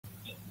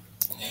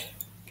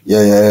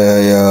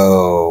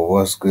Yo,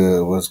 what's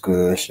good? What's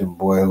good? It's your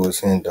boy who is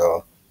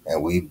Hendo,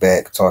 and we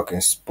back talking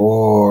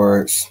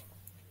sports.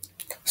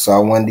 So I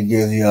wanted to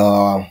give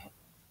y'all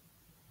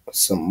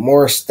some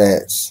more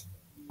stats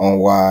on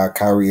why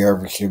Kyrie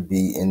Irving should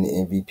be in the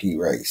MVP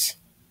race,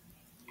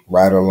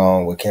 right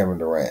along with Kevin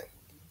Durant.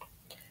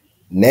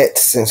 Net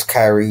since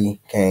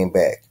Kyrie came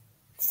back,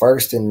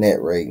 first in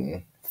net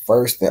rating,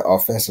 first in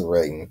offensive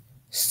rating,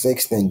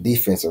 sixth in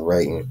defensive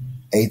rating,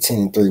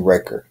 18-3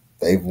 record.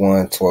 They've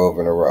won 12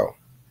 in a row.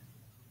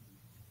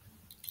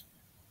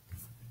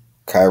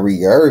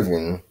 Kyrie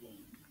Irving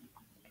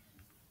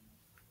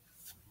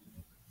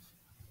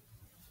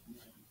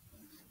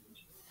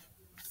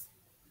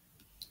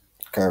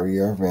Kyrie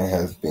Irving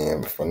has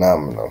been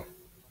phenomenal.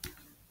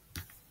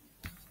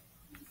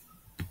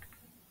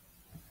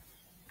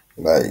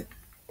 Like,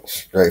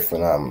 straight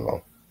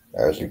phenomenal.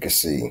 As you can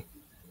see,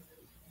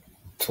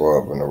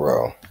 12 in a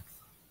row.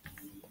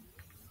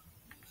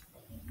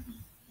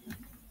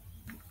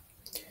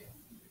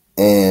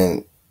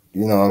 And,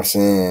 you know what I'm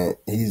saying?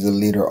 He's a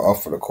leader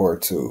off of the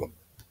court, too.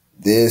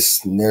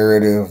 This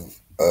narrative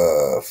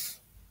of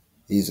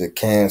he's a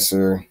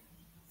cancer,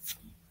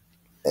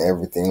 and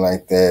everything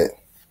like that,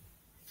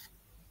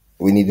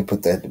 we need to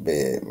put that to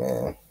bed,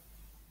 man.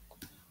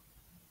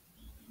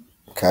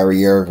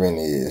 Kyrie Irving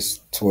is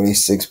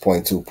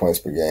 26.2 points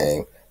per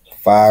game,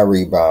 5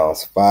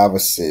 rebounds, 5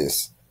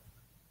 assists,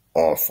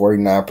 on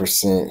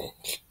 49%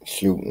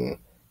 shooting,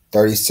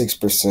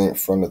 36%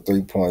 from the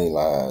 3-point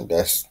line.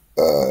 That's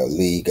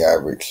league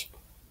average.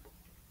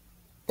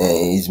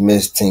 And he's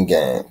missed 10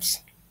 games.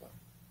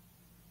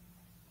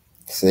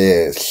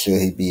 Says,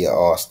 should he be an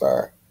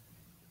all-star?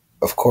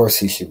 Of course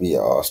he should be an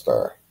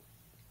all-star.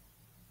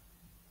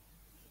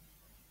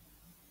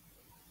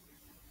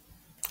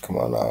 Come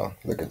on now,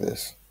 look at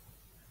this.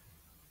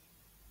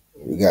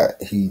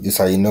 This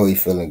how you know he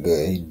feeling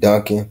good. He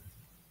dunking.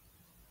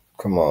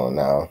 Come on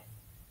now.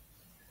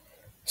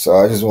 So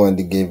I just wanted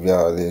to give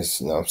y'all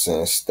this, you know what I'm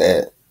saying,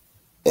 stat.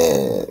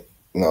 And,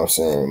 you know what I'm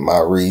saying, my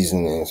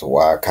reasonings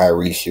why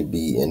Kyrie should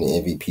be in the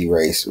MVP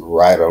race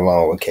right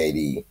along with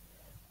KD.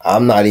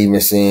 I'm not even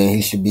saying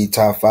he should be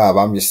top 5.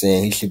 I'm just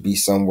saying he should be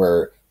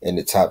somewhere in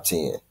the top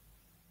 10.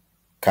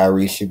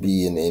 Kyrie should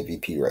be in the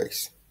MVP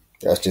race.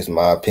 That's just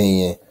my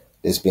opinion.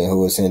 This been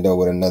Who is Hendo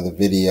with another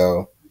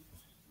video.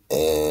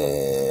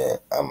 And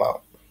I'm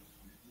out.